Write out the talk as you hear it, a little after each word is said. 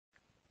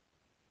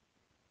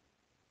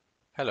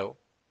Hello,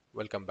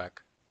 welcome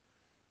back.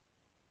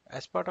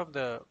 As part of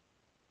the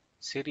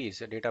series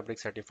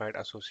Databricks Certified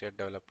Associate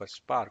Developer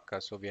Spark,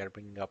 so we are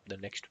bringing up the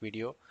next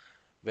video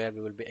where we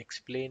will be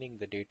explaining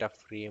the data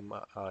frame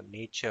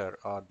nature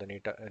or the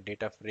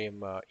data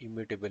frame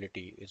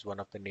immutability is one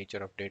of the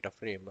nature of data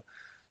frame.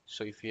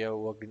 So if you have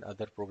worked in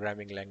other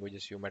programming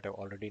languages, you might have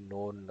already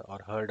known or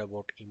heard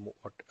about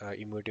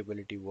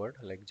immutability word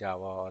like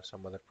Java or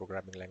some other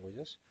programming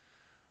languages.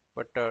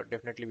 But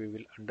definitely we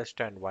will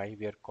understand why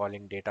we are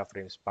calling data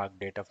frame Spark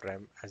data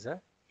frame as a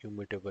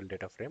immutable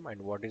data frame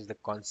and what is the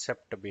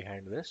concept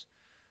behind this.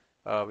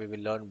 We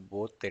will learn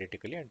both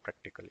theoretically and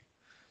practically.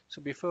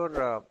 So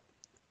before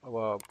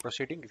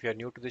proceeding, if you are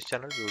new to this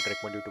channel, we would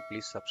recommend you to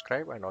please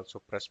subscribe and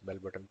also press bell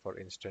button for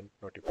instant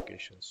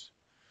notifications.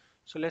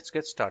 So let's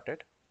get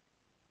started.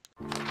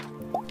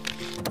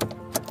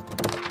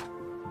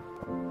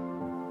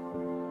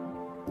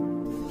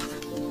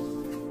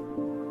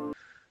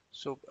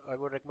 So I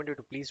would recommend you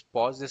to please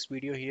pause this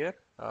video here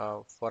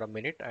for a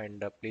minute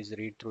and please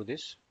read through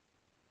this.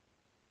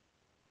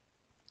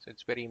 So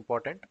it's very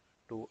important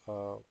to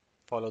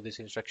follow this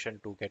instruction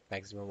to get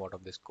maximum out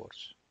of this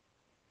course.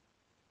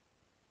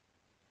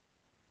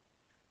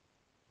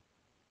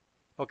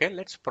 Okay,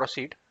 let's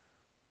proceed.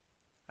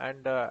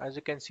 And as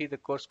you can see, the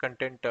course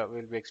content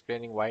will be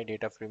explaining why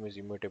data frame is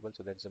immutable.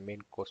 So that's the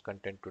main course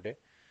content today,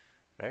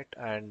 right?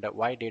 And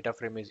why data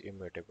frame is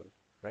immutable,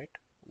 right?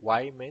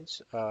 Why means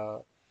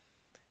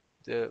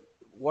the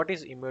what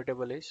is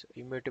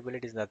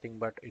immutability is nothing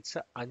but it's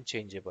a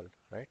unchangeable,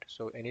 right?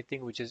 So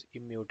anything which is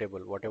immutable,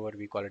 whatever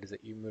we call it is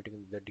immutable.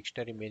 The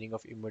dictionary meaning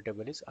of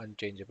immutable is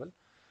unchangeable.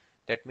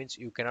 That means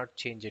you cannot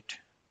change it.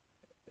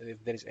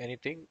 If there is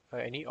anything,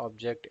 any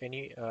object,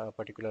 any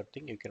particular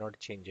thing, you cannot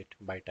change it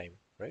by time,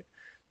 right?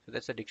 So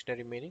that's the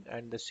dictionary meaning,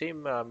 and the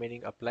same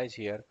meaning applies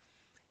here.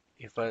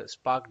 If a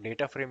Spark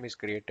data frame is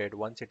created,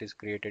 once it is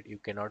created, you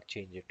cannot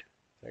change it,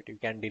 right? You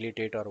can delete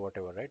it or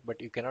whatever, right? But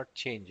you cannot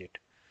change it.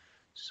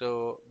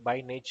 So by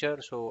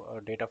nature, so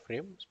a data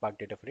frame, Spark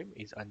data frame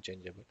is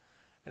unchangeable.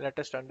 And let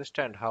us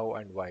understand how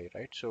and why,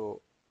 right? So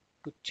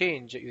to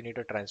change, you need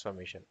a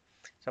transformation.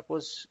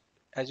 Suppose,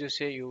 as you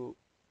say,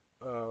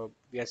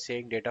 we are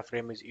saying data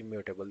frame is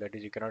immutable, that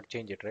is you cannot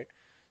change it, right?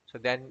 So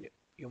then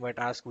you might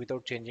ask,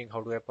 without changing,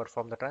 how do I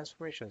perform the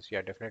transformations?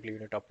 Yeah, definitely you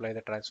need to apply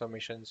the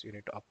transformations, you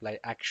need to apply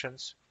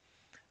actions,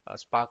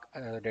 Spark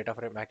data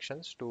frame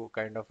actions to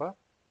kind of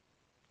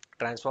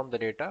transform the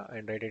data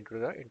and write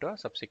into a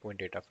subsequent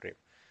data frame.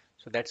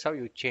 So that's how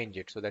you change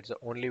it. So that's the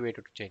only way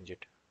to change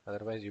it.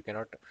 Otherwise you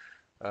cannot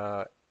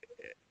uh,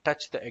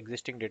 touch the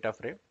existing data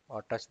frame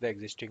or touch the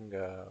existing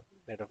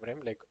data frame,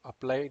 like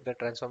apply the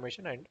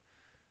transformation and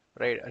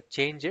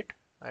change it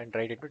and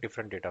write into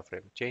different data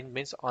frame. Change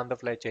means on the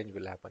fly change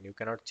will happen. You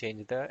cannot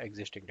change the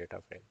existing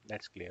data frame.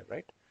 That's clear,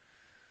 right?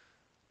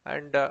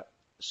 And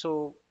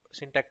so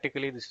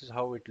syntactically, this is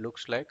how it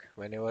looks like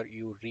whenever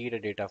you read a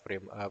data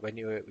frame. When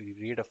you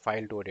read a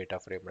file to a data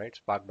frame, right?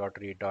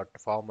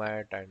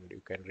 Spark.read.format, and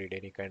you can read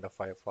any kind of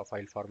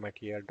file format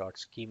here.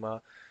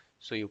 Schema.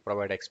 So you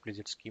provide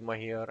explicit schema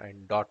here,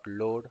 and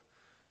 .load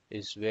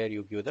is where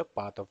you give the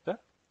path of the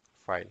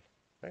file,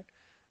 right?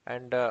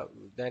 And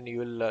then you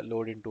will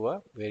load into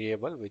a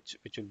variable which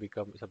will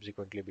become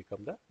subsequently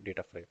become the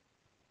data frame.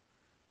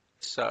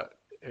 So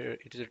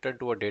it is returned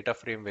to a data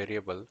frame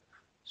variable.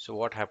 So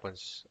what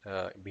happens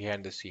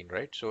behind the scene,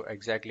 right? So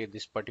exactly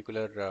this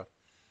particular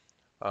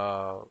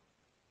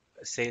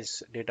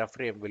sales data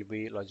frame will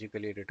be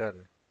logically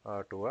returned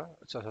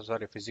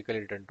physically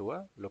returned to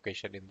a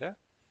location in the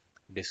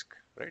disk,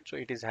 right? So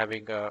it is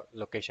having a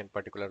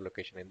particular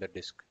location in the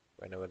disk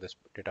whenever this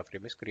data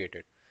frame is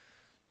created.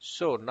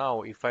 So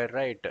now if I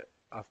write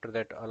after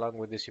that, along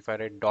with this, if I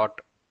write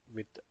dot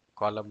with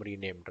column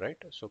renamed,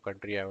 right? So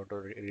country I want to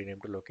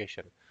rename to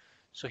location.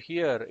 So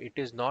here it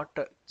is not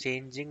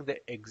changing the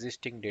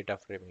existing data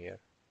frame here,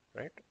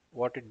 right?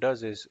 What it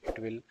does is it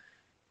will,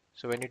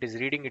 so when it is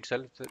reading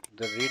itself,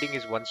 the reading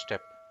is one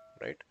step,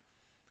 right?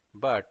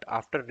 But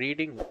after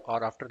reading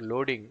or after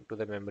loading to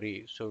the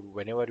memory, so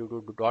whenever you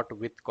do dot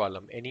with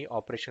column, any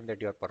operation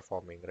that you are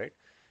performing, right?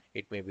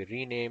 It may be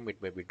rename, it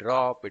may be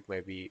drop, it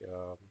may be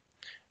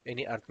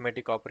any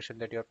arithmetic operation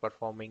that you are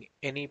performing,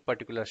 any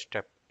particular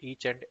step,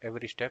 each and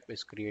every step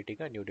is creating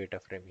a new data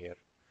frame here,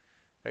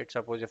 right?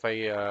 Suppose if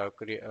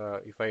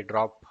I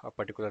drop a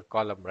particular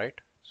column, right?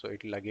 So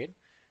it will again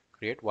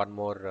create one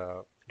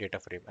more data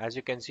frame. As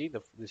you can see,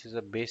 this is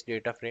a base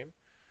data frame,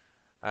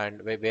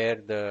 and where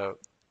the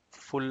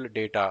full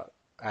data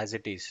as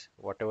it is,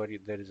 whatever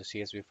there is a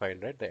CSV file,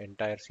 right? The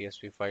entire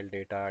CSV file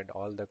data and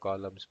all the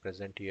columns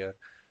present here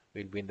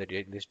will be in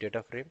this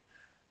data frame.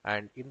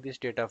 And in this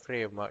data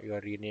frame, you are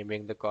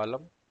renaming the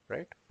column,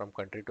 right, from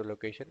country to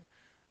location.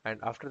 And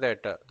after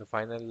that, the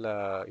final,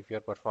 if you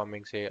are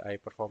performing, say, I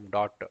perform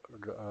drop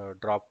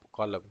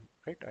column,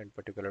 right, and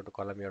particular to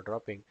column you are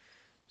dropping,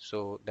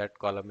 so that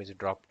column is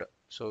dropped.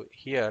 So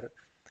here,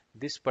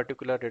 this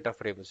particular data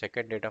frame, the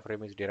second data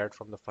frame is derived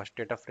from the first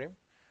data frame,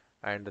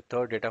 and the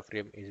third data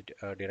frame is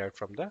derived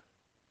from the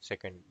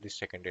this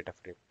second data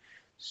frame.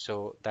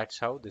 So that's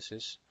how this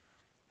is.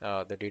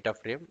 The data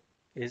frame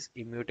is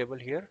immutable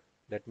here.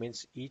 That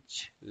means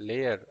each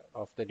layer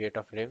of the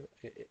data frame,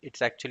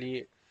 it's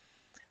actually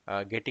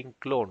getting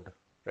cloned,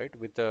 right,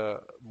 with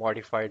a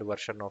modified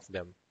version of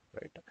them,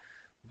 right?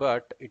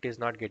 But it is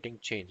not getting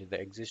changed. The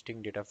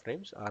existing data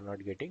frames are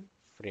not getting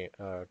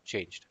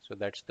changed. So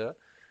that's the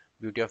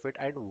beauty of it.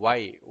 And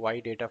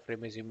why data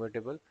frame is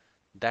immutable?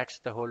 That's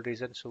the whole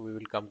reason. So we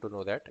will come to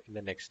know that in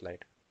the next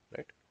slide,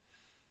 right?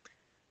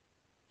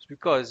 It's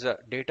because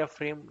data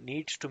frame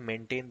needs to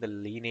maintain the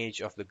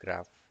lineage of the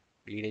graph.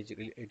 Lineage,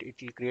 it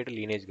will create a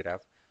lineage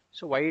graph.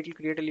 So why it will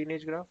create a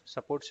lineage graph?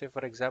 Suppose, say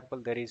for example,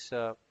 there is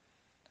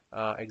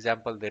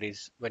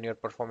when you're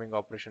performing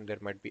operation, there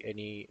might be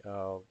any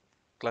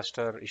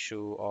cluster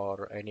issue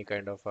or any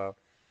kind of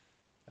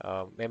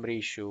memory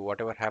issue,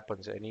 whatever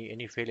happens,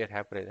 any failure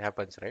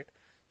happens, right?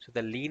 So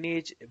the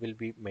lineage will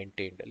be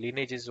maintained.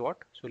 Lineage is what?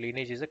 So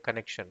lineage is a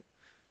connection.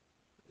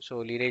 So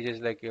lineage is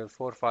like your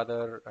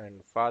forefather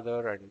and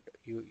father and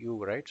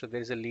you, right? So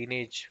there is a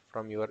lineage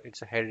from your,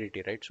 it's a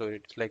heredity, right? So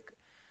it's like,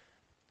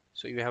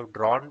 so you are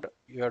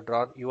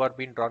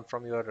being drawn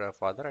from your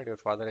father, and your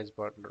father is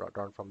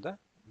drawn from the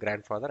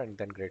grandfather and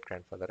then great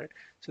grandfather, right?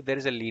 So there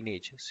is a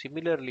lineage.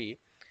 Similarly,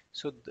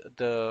 so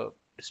the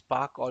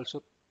Spark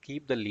also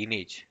keep the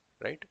lineage,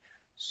 right?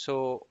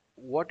 So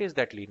what is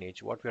that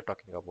lineage? What we are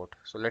talking about?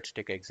 So let's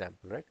take an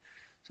example, right?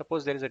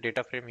 Suppose there is a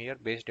data frame here,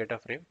 base data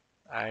frame,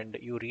 and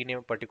you rename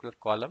a particular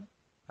column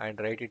and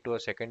write it to a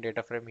second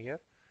data frame here,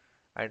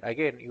 and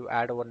again you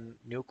add one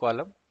new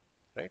column,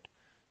 right?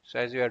 So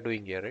as you are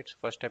doing here, right? So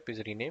first step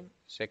is rename,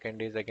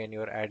 second is again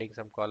you are adding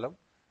some column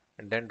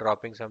and then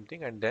dropping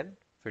something and then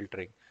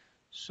filtering.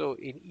 So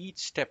in each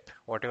step,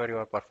 whatever you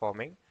are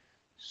performing,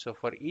 so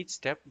for each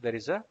step there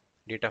is a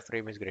data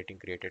frame is getting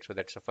created. So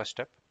that's the first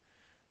step,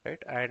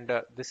 right? And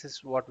this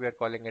is what we are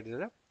calling it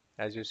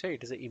as you say,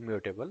 it is a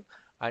immutable,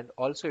 and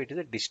also it is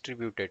a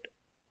distributed,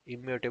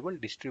 immutable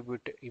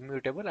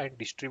and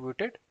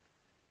distributed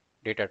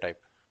data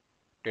type.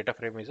 Data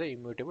frame is a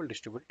immutable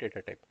distributed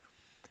data type.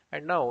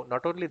 And now,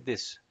 not only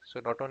this, so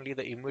not only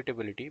the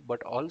immutability,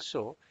 but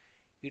also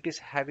it is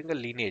having a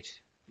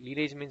lineage.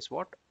 Lineage means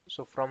what?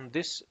 So from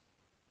this,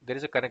 there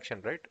is a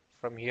connection, right?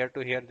 From here to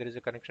here, there is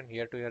a connection.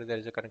 Here to here, there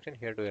is a connection.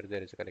 Here to here,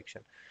 there is a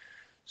connection.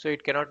 So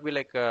it cannot be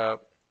like,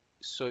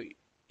 so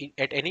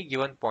at any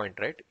given point,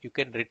 right? You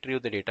can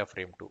retrieve the data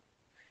frame 2.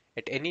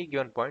 At any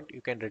given point,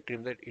 you can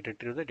retrieve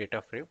the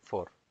data frame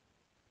 4.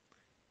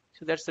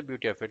 So that's the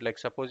beauty of it. Like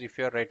suppose if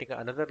you are writing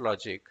another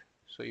logic,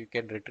 so you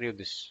can retrieve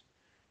this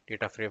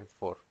data frame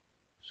 4.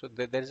 So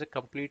there is a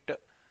complete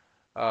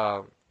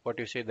uh, what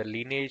you say, the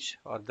lineage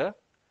or the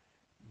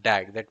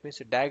DAG. That means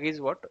DAG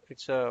is what?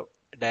 It's a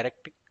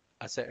direct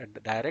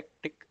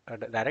acyclic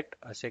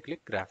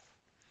graph.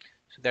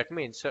 So that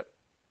means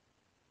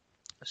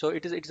so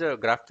it's a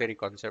graph theory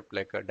concept.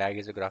 Like a DAG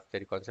is a graph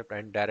theory concept,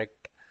 and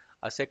direct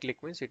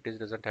acyclic means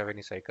doesn't have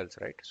any cycles,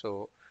 right?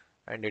 So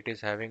and it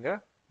is having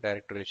a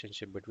direct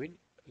relationship between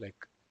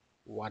like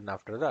one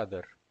after the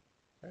other.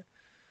 Right?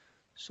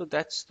 So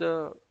that's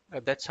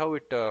how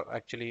it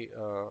actually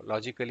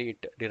logically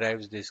it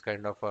derives this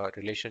kind of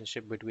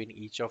relationship between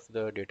each of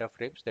the data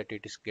frames that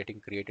it is getting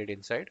created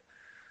inside.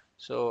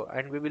 So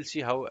and we will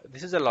see how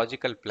this is a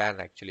logical plan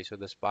actually. So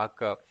the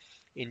Spark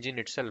engine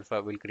itself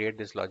will create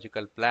this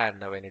logical plan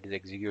when it is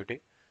executing,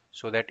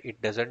 so that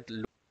it doesn't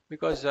lose,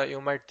 because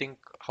you might think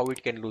how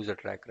it can lose a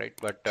track, right?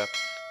 But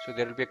so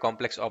there will be a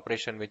complex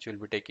operation which will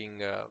be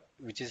taking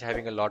which is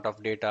having a lot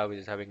of data, which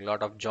is having a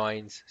lot of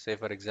joins. Say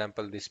for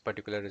example, this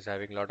particular is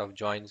having a lot of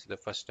joins, the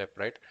first step,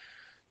 right?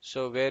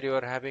 So where you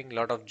are having a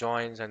lot of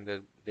joins and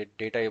the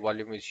data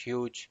volume is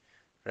huge,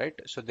 right?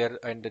 So there,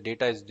 and the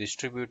data is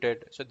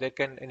distributed, so there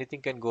can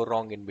anything can go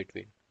wrong in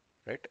between,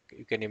 right?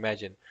 You can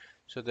imagine.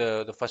 So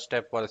the first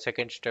step or the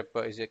second step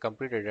is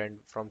completed, and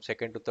from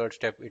second to third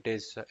step it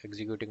is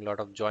executing a lot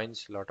of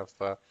joins, a lot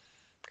of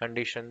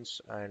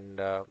conditions, and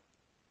a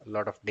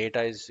lot of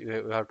data is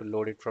you have to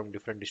load it from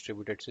different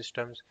distributed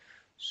systems.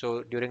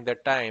 So during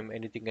that time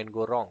anything can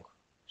go wrong.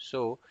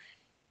 So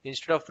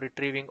instead of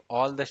retrieving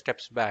all the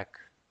steps back,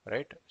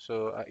 right?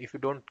 So if you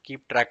don't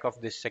keep track of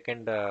this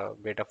second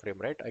data frame,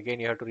 right, again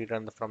you have to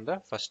rerun from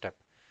the first step.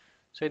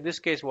 So in this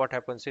case what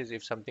happens is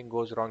if something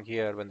goes wrong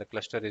here when the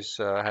cluster is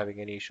having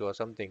any issue or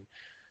something,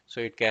 so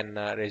it can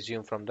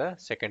resume from the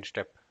second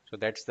step. So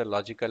that's the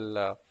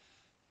logical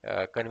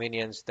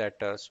convenience that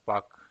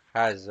Spark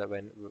has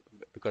when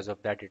because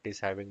of that it is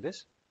having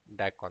this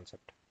DAG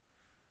concept.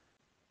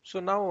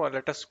 So now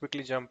let us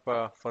quickly jump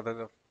for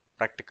the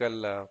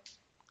practical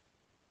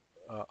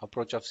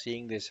approach of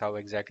seeing this, how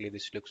exactly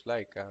this looks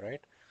like,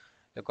 right?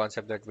 The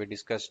concept that we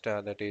discussed,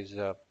 that is,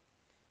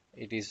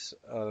 it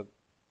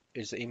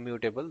is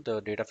immutable. The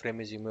data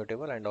frame is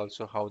immutable, and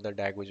also how the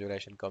DAG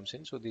visualization comes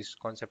in. So this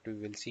concept we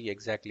will see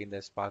exactly in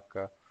the Spark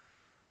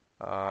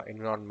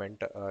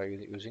environment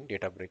using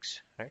Databricks,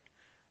 right?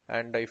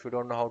 And if you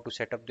don't know how to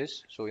set up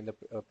this, so in the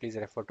please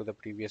refer to the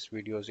previous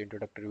videos,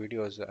 introductory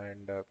videos,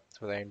 and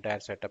so the entire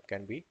setup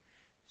can be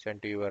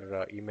sent to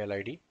your email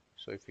ID.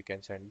 So if you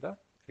can send the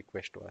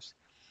request to us.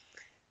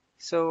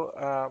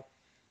 So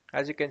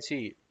as you can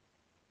see,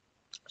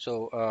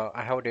 so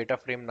I have a data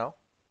frame now,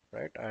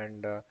 right?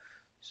 And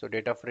so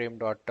data frame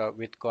dot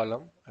with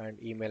column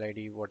and email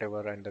ID,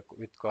 whatever, and the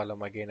with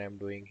column again I'm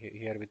doing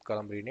here with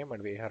column rename,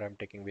 and here I'm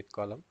taking with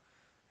column,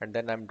 and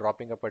then I'm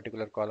dropping a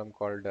particular column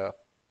called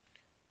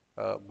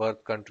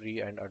birth country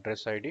and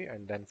address ID,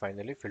 and then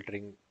finally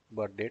filtering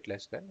birth date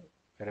less than,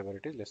 wherever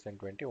it is less than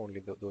 20,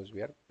 only those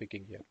we are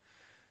picking here.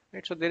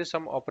 Right, so there is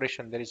some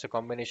operation. There is a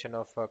combination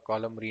of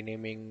column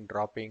renaming,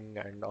 dropping,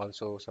 and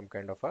also some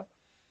kind of a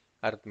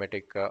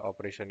arithmetic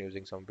operation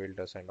using some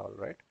filters and all,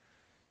 right?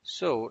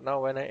 So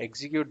now when I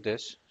execute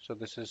this, so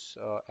this is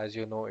as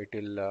you know, it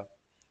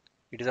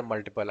is a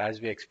multiple,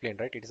 as we explained,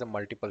 right? It is a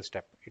multiple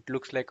step. It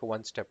looks like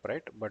one step,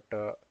 right? But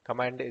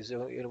command is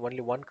only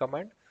one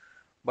command,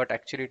 but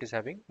actually it is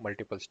having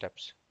multiple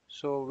steps.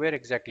 So where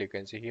exactly, you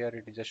can see here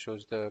it just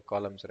shows the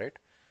columns, right?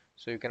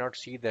 So you cannot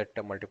see that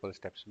multiple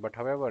steps. But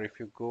however, if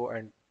you go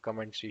and come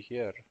and see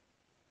here,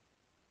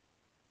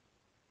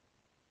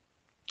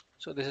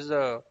 so this is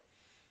a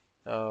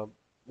uh,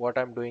 what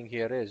I'm doing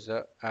here is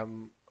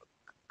I'm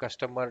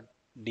customer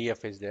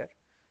DF is there.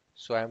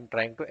 So I'm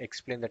trying to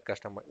explain that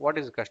customer. What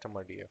is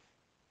customer DF,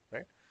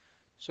 right?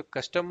 So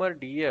customer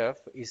DF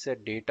is a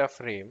data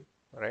frame,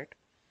 right?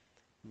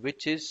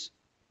 Which is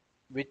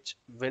which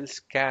will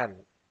scan,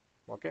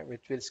 okay,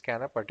 which will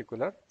scan a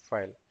particular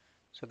file.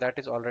 So that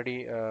is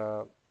already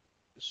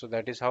so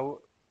that is how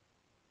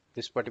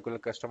this particular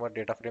customer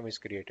data frame is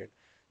created.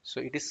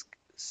 So it is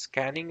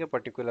scanning a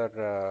particular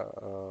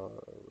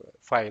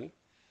file,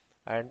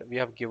 and we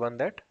have given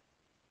that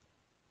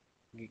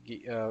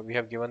we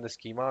have given the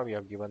schema, we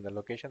have given the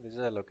location. This is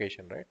a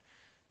location, right?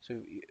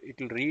 So it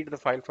will read the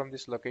file from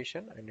this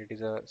location, and it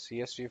is a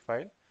CSV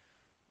file,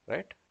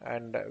 right?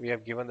 And we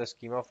have given the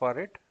schema for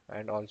it,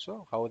 and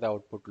also how the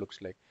output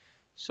looks like.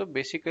 So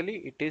basically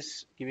it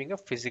is giving a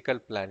physical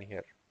plan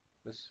here.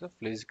 This is a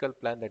physical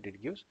plan that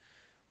it gives,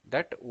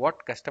 that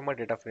what customer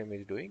data frame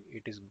is doing.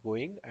 It is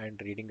going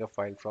and reading a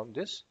file from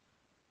this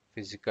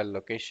physical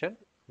location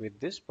with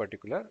this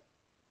particular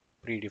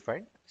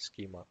predefined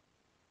schema,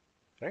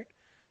 right?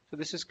 So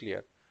this is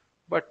clear.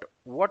 But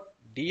what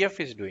DF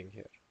is doing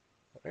here,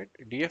 right?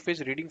 DF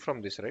is reading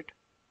from this, right?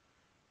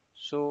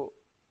 So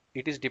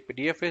it is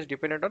DF is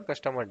dependent on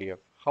customer DF.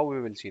 How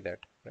we will see that,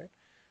 right?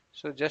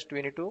 So just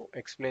we need to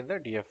explain the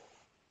DF.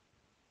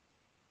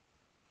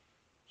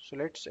 So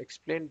let's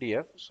explain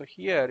DF. So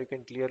here you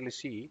can clearly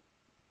see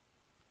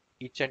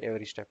each and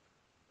every step.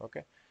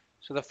 Okay.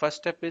 So the first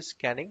step is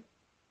scanning,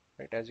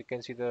 right? As you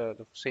can see, the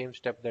same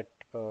step that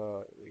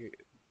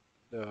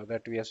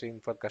that we are seeing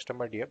for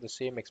customer DF, the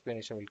same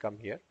explanation will come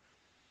here.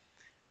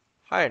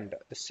 And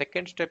the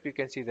second step, you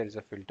can see there is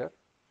a filter.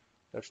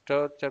 The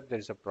third step, there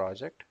is a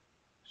project.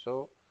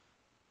 So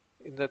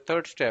in the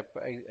third step,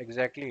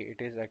 exactly,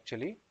 it is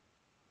actually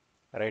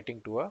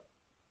writing to a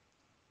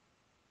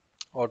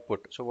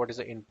output. So what is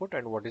the input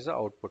and what is the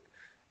output?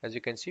 As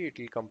you can see, it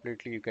will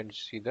completely, you can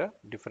see the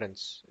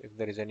difference. If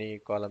there is any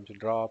columns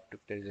dropped, if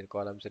there is any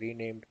columns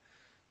renamed,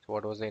 so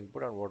what was the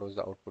input and what was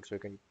the output? So you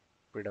can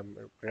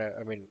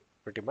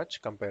pretty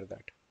much compare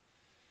that.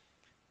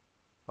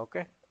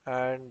 Okay.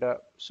 And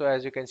so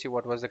as you can see,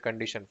 what was the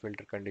condition,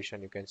 filter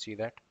condition, you can see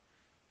that.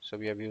 So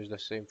we have used the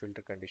same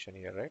filter condition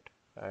here, right?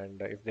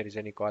 And if there is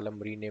any column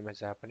rename is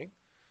happening,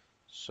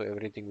 so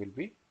everything will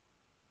be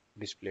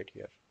displayed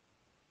here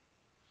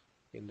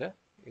in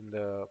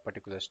the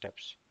particular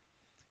steps.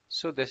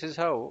 So this is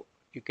how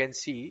you can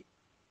see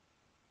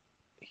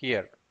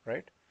here,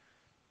 right?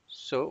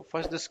 So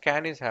first the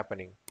scan is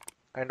happening,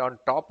 and on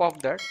top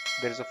of that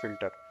there is a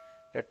filter.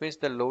 That means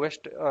the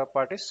lowest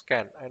part is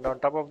scan, and on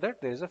top of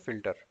that there is a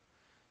filter.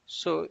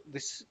 So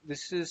this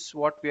is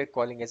what we are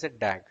calling as a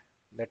DAG.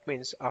 That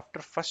means after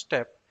first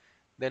step,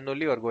 then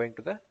only you are going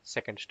to the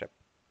second step.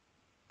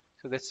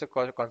 So that's the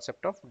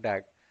concept of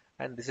DAG,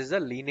 and this is a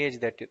lineage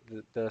that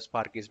the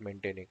Spark is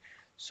maintaining.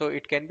 So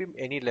it can be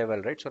any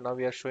level, right? So now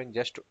we are showing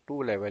just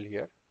two level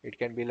here. It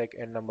can be like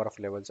n number of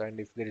levels, and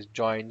if there is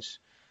joins,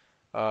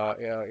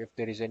 if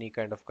there is any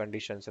kind of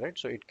conditions, right?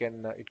 So it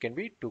can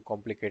be too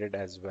complicated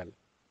as well,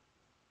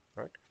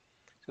 right?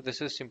 So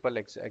this is simple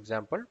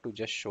example to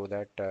just show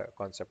that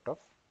concept of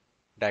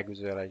DAG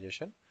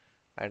visualization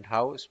and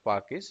how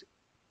Spark is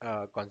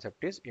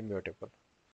concept is immutable.